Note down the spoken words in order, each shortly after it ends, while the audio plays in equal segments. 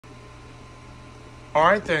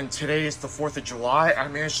Alright then, today is the 4th of July. I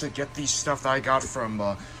managed to get these stuff that I got from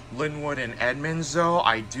Linwood and Edmonds though.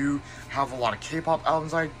 I do have a lot of K-pop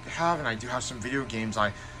albums I have, and I do have some video games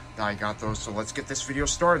that I got those. So let's get this video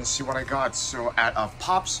started and see what I got. So at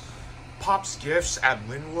Pop's Gifts at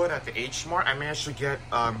Linwood at the H Mart, I managed to get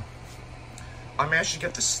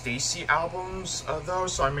the Stacy albums though.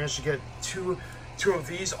 So I managed to get two of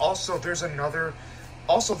these. Also there's another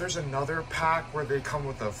pack where they come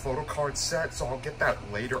with a photo card set, so I'll get that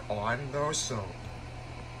later on though. So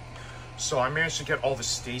I managed to get all the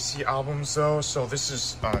Stacy albums though. So this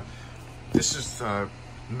is the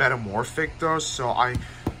Metamorphic though. So I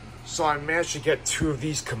managed to get two of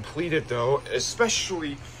these completed though,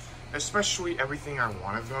 especially everything I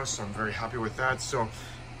wanted though. So I'm very happy with that. So,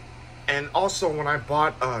 and also when I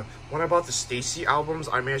bought the Stacy albums,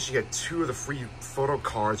 I managed to get two of the free photo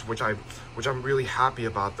cards, which I'm really happy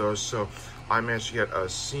about those. So I managed to get a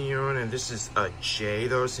Seon, and this is a Jay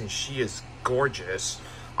though, since she is gorgeous.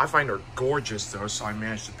 I find her gorgeous though, so I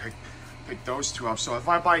managed to pick those two up. So if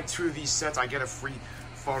I buy two of these sets, I get a free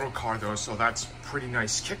photo card though, so that's pretty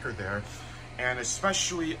nice kicker there. And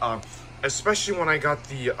especially when I got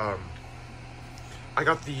the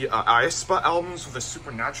aespa albums with the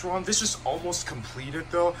Supernatural one. This is almost completed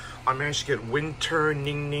though. I managed to get Winter,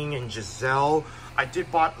 Ning Ning, and Giselle. I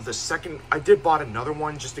did bought another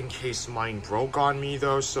one just in case mine broke on me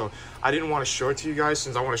though. So I didn't want to show it to you guys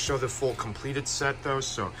since I want to show the full completed set though.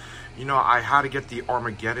 So, you know, I had to get the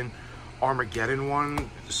Armageddon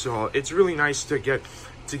one. So it's really nice to get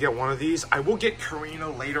one of these. I will get Karina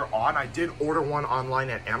later on. I did order one online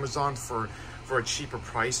at Amazon for a cheaper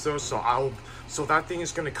price though, so that thing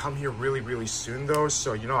is going to come here really soon though.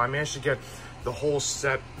 So, you know, I managed to get the whole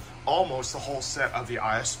set, almost the whole set of the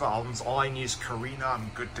aespa albums. All I need is Karina. I'm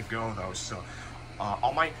good to go though. So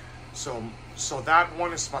so that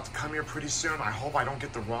one is about to come here pretty soon. I hope I don't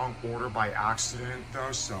get the wrong order by accident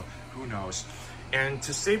though, so who knows. And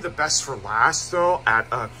to save the best for last though, at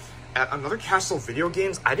Another Castle Video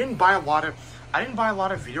Games, I didn't buy a lot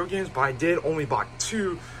of video games, but I did only bought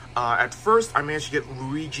two. At first, I managed to get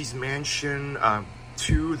Luigi's Mansion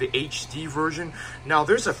 2, the HD version. Now,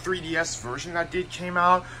 there's a 3DS version that came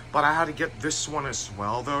out, but I had to get this one as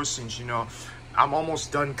well, though, since, you know, I'm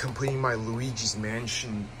almost done completing my Luigi's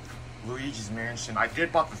Mansion. I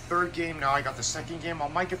did bought the third game, now I got the second game. I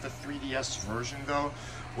might get the 3DS version, though,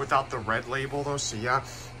 without the red label, though, so yeah.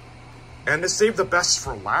 And to save the best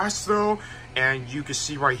for last, though, and you can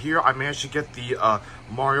see right here, I managed to get the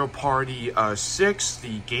Mario Party 6,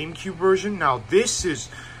 the GameCube version. Now, this is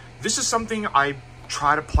something I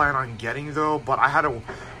try to plan on getting, though, but I had to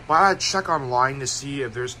check online to see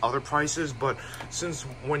if there's other prices. But since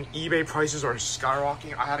when eBay prices are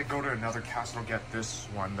skyrocketing, I had to go to Another Castle to get this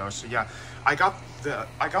one, though. So yeah, I got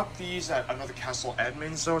these at Another Castle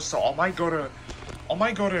Edmonds, though. So I might go to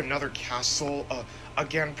Another Castle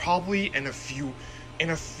again, probably in a few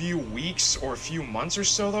weeks or a few months or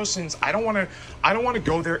so though, since I don't want to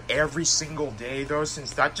go there every single day though,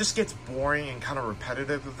 since that just gets boring and kind of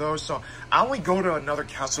repetitive though. So I only go to Another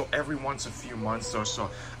Castle every once a few months though. So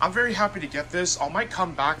I'm very happy to get this. I might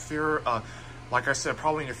come back there like I said,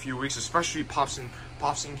 probably in a few weeks, especially Pops and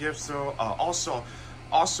Gifts though. Also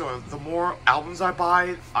the more albums I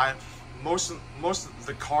buy, most of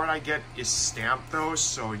the card I get is stamped though,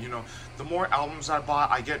 so you know, the more albums I buy,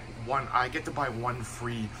 I get to buy one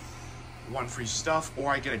free stuff,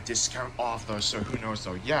 or I get a discount off though, so who knows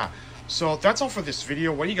though. Yeah, so that's all for this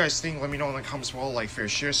video. What do you guys think? Let me know in the comments below. Like, favorite,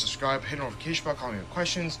 share, subscribe, hit the notification bell, call me with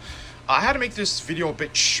questions. I had to make this video a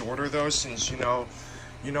bit shorter though, since you know,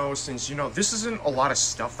 this isn't a lot of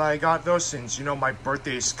stuff that I got though, since, you know, my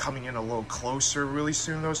birthday is coming in a little closer really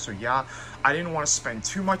soon though. So yeah, I didn't want to spend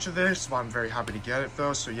too much of this, but I'm very happy to get it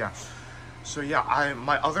though. So yeah,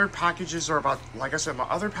 my other packages are about, like I said, my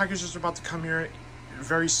other packages are about to come here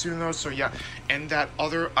very soon though. So yeah, and that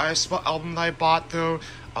other aespa album that I bought though,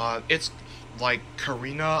 it's like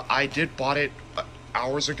Karina, I did bought it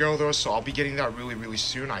hours ago though, so I'll be getting that really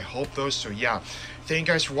soon, I hope though. So yeah, thank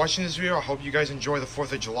you guys for watching this video. I hope you guys enjoy the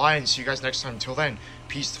 4th of July, and see you guys next time. Until then,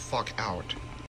 peace the fuck out.